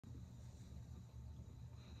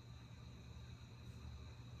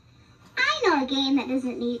a game that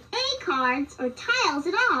doesn't need any cards or tiles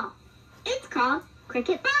at all. It's called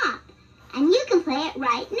Cricket Bop, and you can play it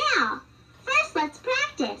right now. First, let's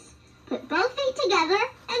practice. Put both feet together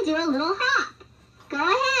and do a little hop. Go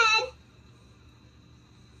ahead.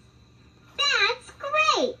 That's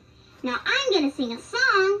great. Now I'm going to sing a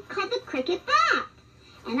song called the Cricket Bop,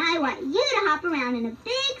 and I want you to hop around in a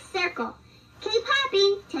big circle. Keep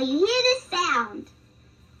hopping till you hear this sound.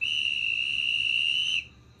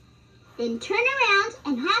 Then turn around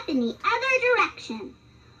and hop in the other direction.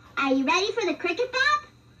 Are you ready for the Cricket Bop?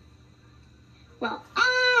 Well,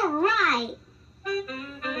 all right.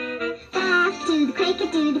 Bop to the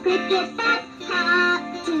cricket bop.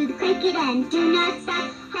 Hop to the cricket and do not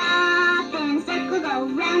stop. Hop in a circle, go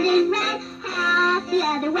round and round. Hop the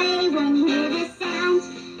other way when you hear this sound.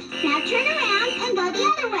 Now turn around and go the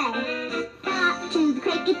other way. Bop to the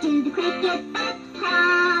cricket bop.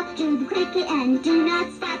 Hop to the cricket and do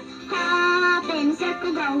not stop. Hop in a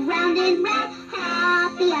circle, go round and round.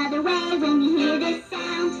 Hop the other way when you hear this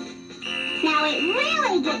sound. Now it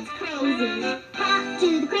really gets crazy. Hop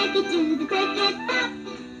to the cricket bop.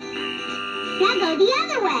 Now go the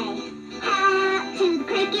other way. Hop to the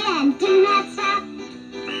cricket and do not stop.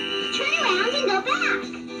 Turn around and go back.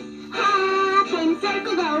 Hop in a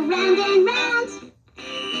circle, go round and round.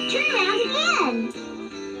 Turn around again.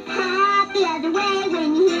 Hop the other way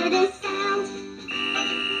when you hear this sound.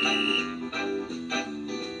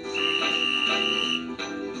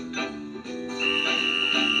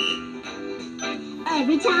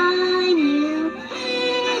 Every time you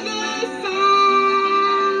hear this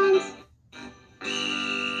sound.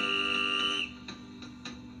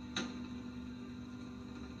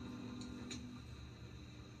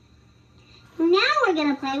 Now we're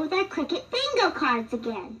going to play with our cricket bingo cards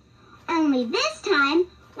again. Only this time,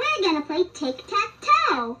 we're going to play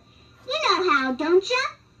tic-tac-toe. You know how, don't you?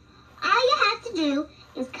 All you have to do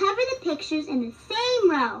is cover the pictures in the same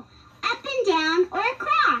row, up and down or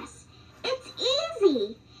across. It's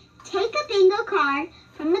easy. Take a bingo card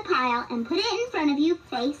from the pile and put it in front of you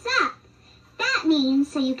face up. That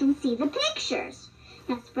means so you can see the pictures.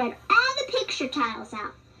 Now spread all the picture tiles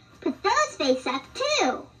out. Put those face up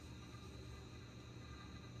too.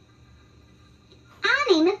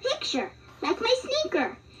 I'll name a picture, like my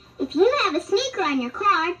sneaker. If you have a sneaker on your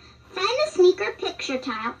card, find the sneaker picture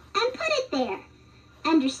tile and put it there.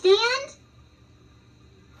 Understand?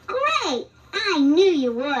 Great! I knew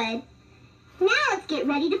you would. Now let's get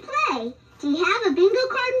ready to play. Do you have a bingo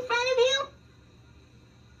card in front of you?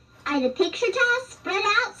 Are the picture tiles spread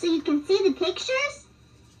out so you can see the pictures?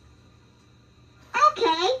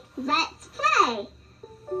 Okay, let's play.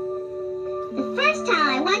 The first tile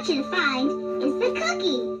I want you to find is the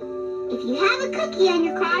cookie. If you have a cookie on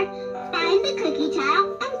your card, find the cookie tile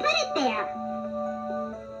and put it there.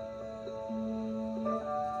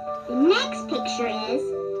 The next picture is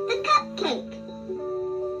the cupcake.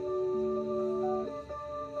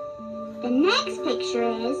 The next picture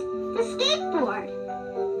is the skateboard.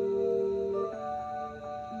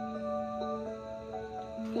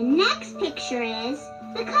 The next picture is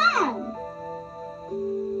the comb.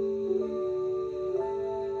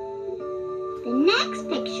 The next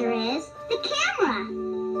picture is the camera.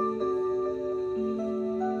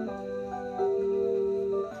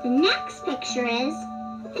 The next picture is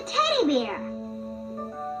the teddy bear.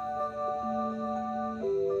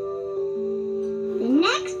 The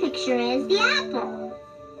next picture is the apple.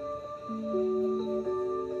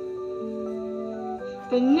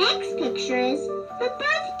 The next picture is the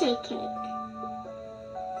birthday cake.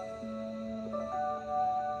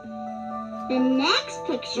 The next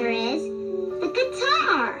picture is the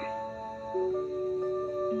guitar.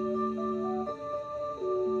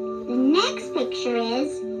 The next picture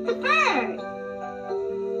is the bird.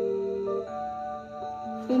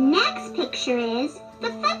 The next picture is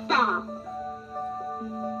the football.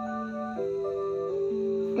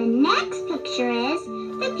 The next picture is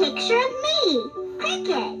the picture of me,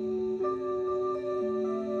 Cricket.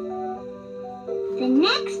 The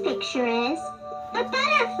next picture is the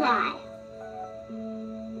butterfly.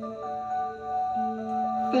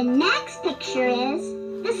 The next picture is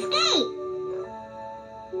the skate.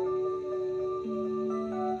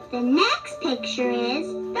 The next picture is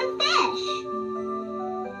the fish.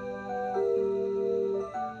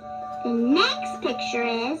 The next picture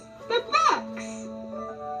is the books.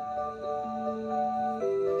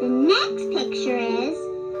 The next picture is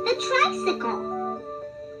the tricycle.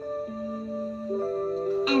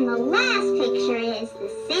 And the last picture is the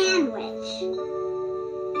sandwich.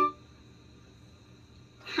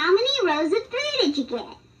 How many rows of 3 did you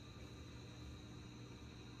get?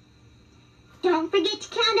 Don't forget to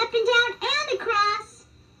count up and down and across.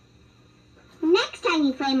 Next time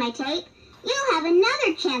you play my tape, you'll have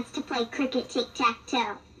another chance to play cricket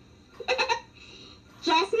tic-tac-toe.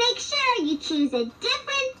 Just make sure you choose a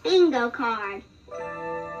different bingo card.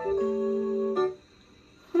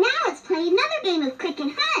 Now let's play another game of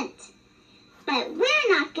cricket hunt. But we're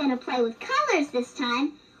not going to play with colors this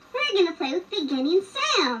time. We're going to play with beginning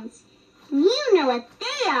sounds. You know what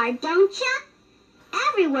they are, don't you?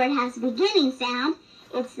 Every word has a beginning sound.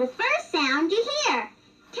 It's the first sound you hear.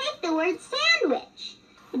 Take the word sandwich.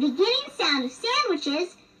 The beginning sound of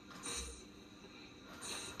sandwiches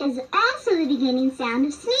is also the beginning sound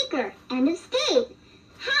of sneaker and of skate.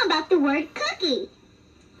 How about the word cookie?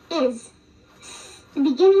 Is the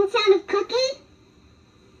beginning sound of cookie?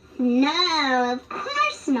 No, of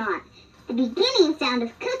course not. The beginning sound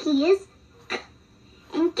of cookie is k.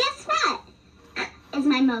 And guess what? K is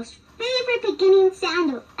my most favorite beginning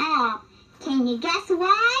sound of all. Can you guess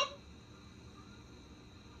why?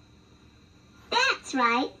 That's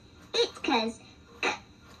right. It's 'cause k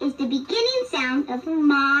is the beginning sound of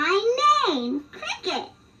my name, Cricket.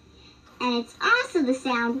 And it's also the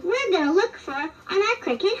sound we're going to look for on our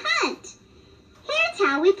cricket hunt. Here's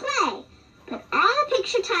how we play. Put all the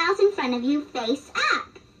picture tiles in front of you face up.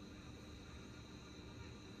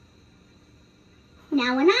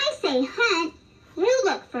 Now when I say hunt, you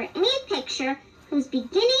look for any picture whose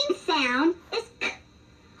beginning sound is k.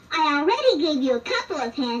 I already gave you a couple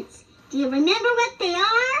of hints. Do you remember what they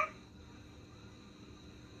are?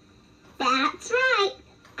 That's right,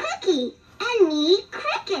 cookie and me,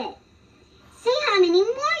 cricket. See how many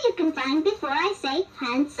more you can find before I say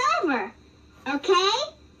hunt's over. Okay?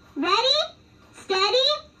 Ready? Steady?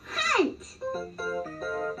 Hunt!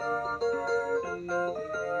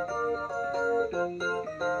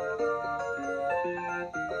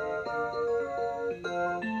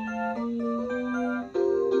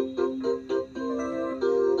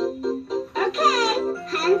 Okay,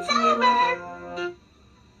 hunt's over!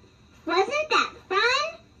 Wasn't that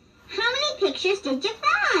fun? How many pictures did you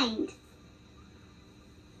find?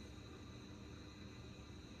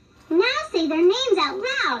 Now say their names out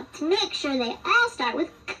loud to make sure they all start with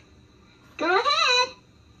k. Go ahead.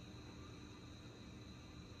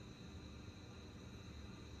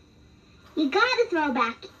 You gotta throw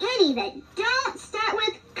back any that don't start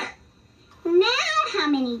with k. Now how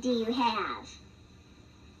many do you have?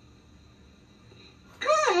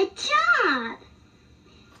 Good job!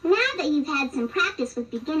 Now that you've had some practice with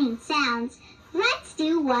beginning sounds, let's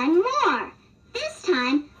do one more. This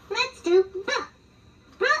time, let's do b.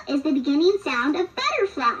 B is the beginning sound of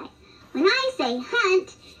butterfly. When I say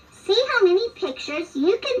hunt, see how many pictures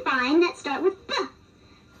you can find that start with b.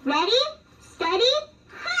 Ready, steady,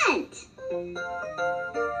 hunt! You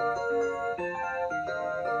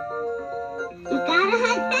gotta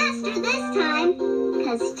hunt faster this time,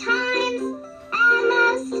 'cause time's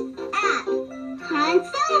almost up.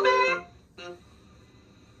 Hunt's over.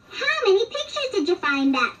 How many pictures did you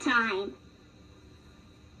find that time?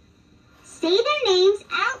 Say their names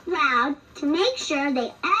out loud to make sure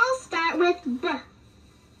they all start with B.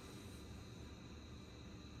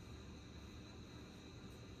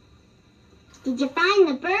 Did you find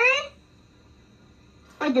the bird?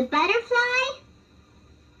 Or the butterfly?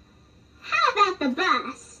 How about the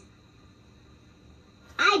bus?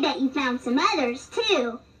 I bet you found some others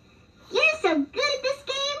too. You're so good at this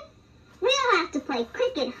game, we'll have to play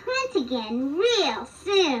cricket hunt again real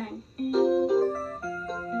soon.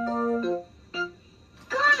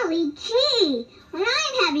 Golly gee, when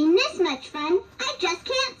I'm having this much fun, I just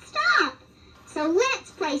can't stop. So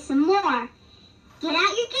let's play some more. Get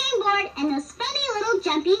out your game board and those funny little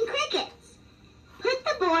jumping crickets. Put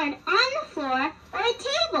the board on the floor or a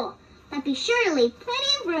table, but be sure to leave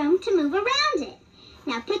plenty of room to move around it.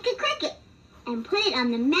 Now pick a cricket and put it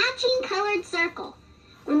on the matching colored circle.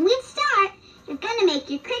 When we start, you're going to make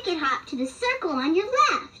your cricket hop to the circle on your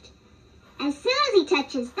left. As soon as he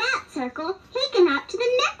touches that circle, he can hop to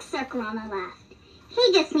the next circle on the left.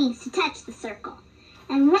 He just needs to touch the circle.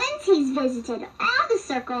 And once he's visited all the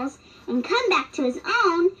circles and come back to his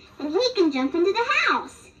own, then he can jump into the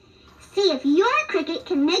house. See if your cricket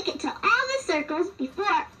can make it to all the circles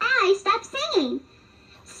before I stop singing.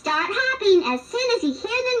 Start hopping as soon as you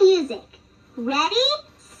hear the music. Ready,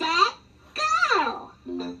 set, go!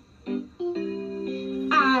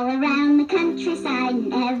 All around the countryside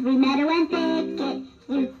and every meadow and thicket,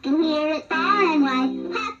 you can hear it far and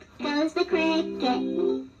wide. Hop goes the cricket.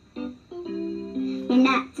 You're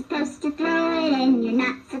not supposed to throw it and you're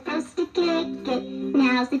not supposed to kick it.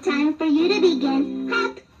 Now's the time for you to begin.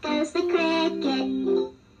 Hop goes the cricket.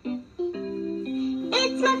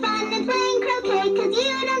 more fun than playing croquet, 'cause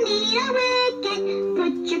you don't need a wicket.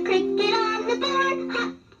 Put your cricket on the board,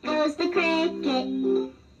 hop goes the cricket.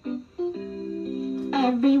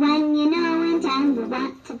 Everyone you know in town will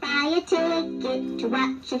want to buy a ticket to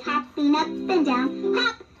watch it hopping up and down.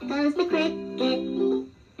 Hop goes the cricket.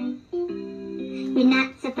 You're not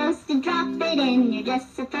supposed to drop it in, you're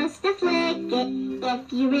just supposed to flick it.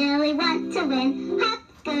 If you really want to win, hop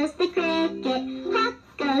goes the cricket. Hop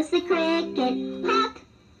goes the cricket. Hop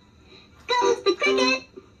goes the cricket.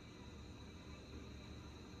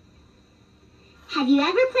 Have you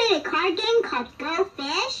ever played a card game called Go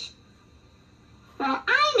Fish? Well,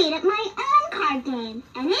 I made up my own card game,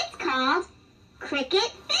 and it's called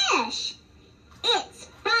Cricket Fish. It's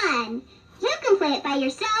fun. You can play it by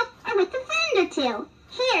yourself or with a friend or two.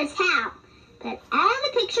 Here's how. Put all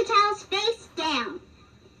the picture tiles face down.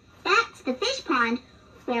 That's the fish pond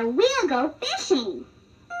where we'll go fishing.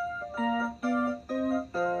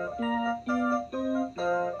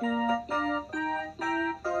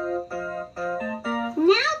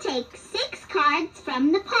 Now take 6 cards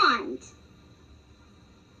from the pond.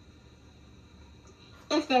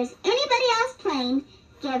 If there's anybody else playing,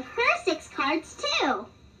 give her 6 cards too.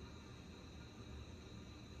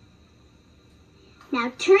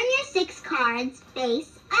 Now turn your 6 cards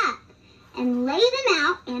face up and lay them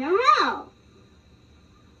out in a row.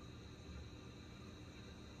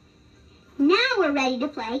 Now we're ready to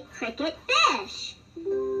play Cricket Fish.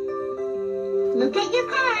 Look at your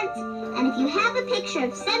cards, and if you have a picture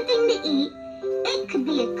of something to eat, it could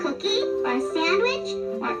be a cookie or a sandwich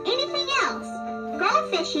or anything else. Go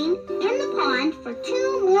fishing in the pond for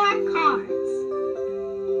 2 more cards.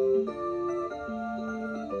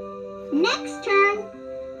 Next turn,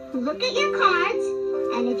 look at your cards,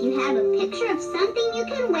 and if you have a picture of something you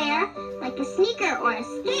can wear, like a sneaker or a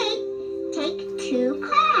skate, take 2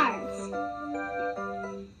 cards.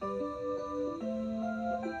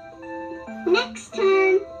 Next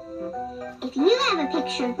turn, if you have a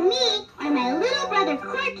picture of me or my little brother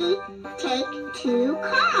Corky, take 2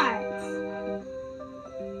 cards.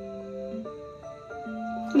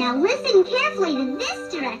 Now listen carefully to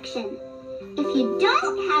this direction. If you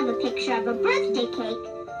don't have a picture of a birthday cake,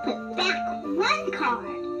 put back 1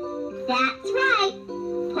 card. That's right.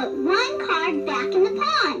 Put 1 card back in the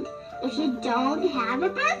pond if you don't have a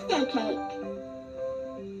birthday cake.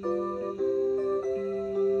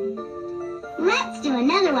 Let's do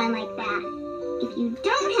another one like that. If you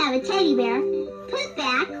don't have a teddy bear, put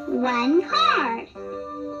back 1 card.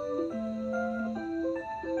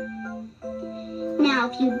 Now,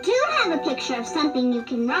 if you do have a picture of something you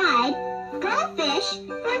can ride, go fish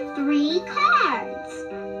for 3 cards.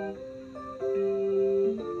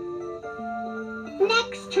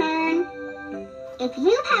 Next turn. If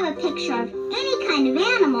you have a picture of any kind of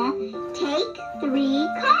animal, take 3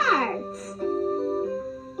 cards.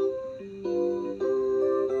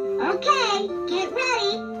 Okay, get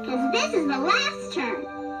ready, because this is the last turn.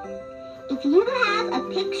 If you have a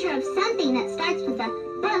picture of something that starts with a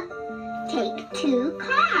B, take 2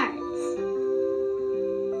 cards.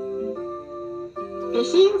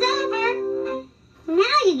 Fishing's over.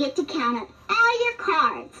 Now you get to count up all your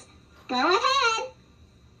cards. Go ahead.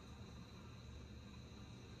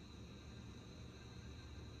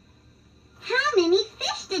 How many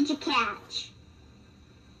fish did you catch?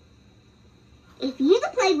 If you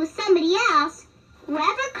played with somebody else,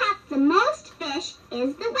 whoever caught the most fish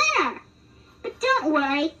is the winner. But don't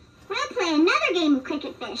worry, we'll play another game of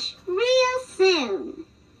Cricket Fish real soon.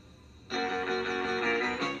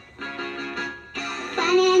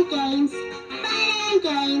 Fun and games, fun and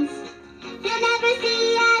games. You'll never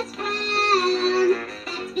see us frown.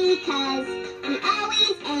 That's because we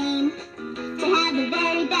always aim to have the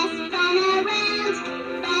very best fun around.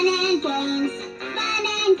 Fun and games, fun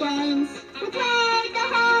and games. We play the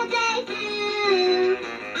whole day through.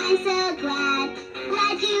 I'm so glad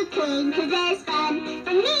you came, 'cause there's fun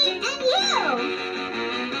for me and you.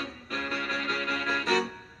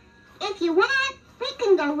 If you want, we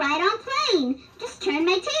can go right on playing. Just turn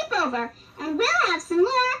my tape over and we'll have some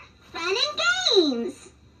more fun and games.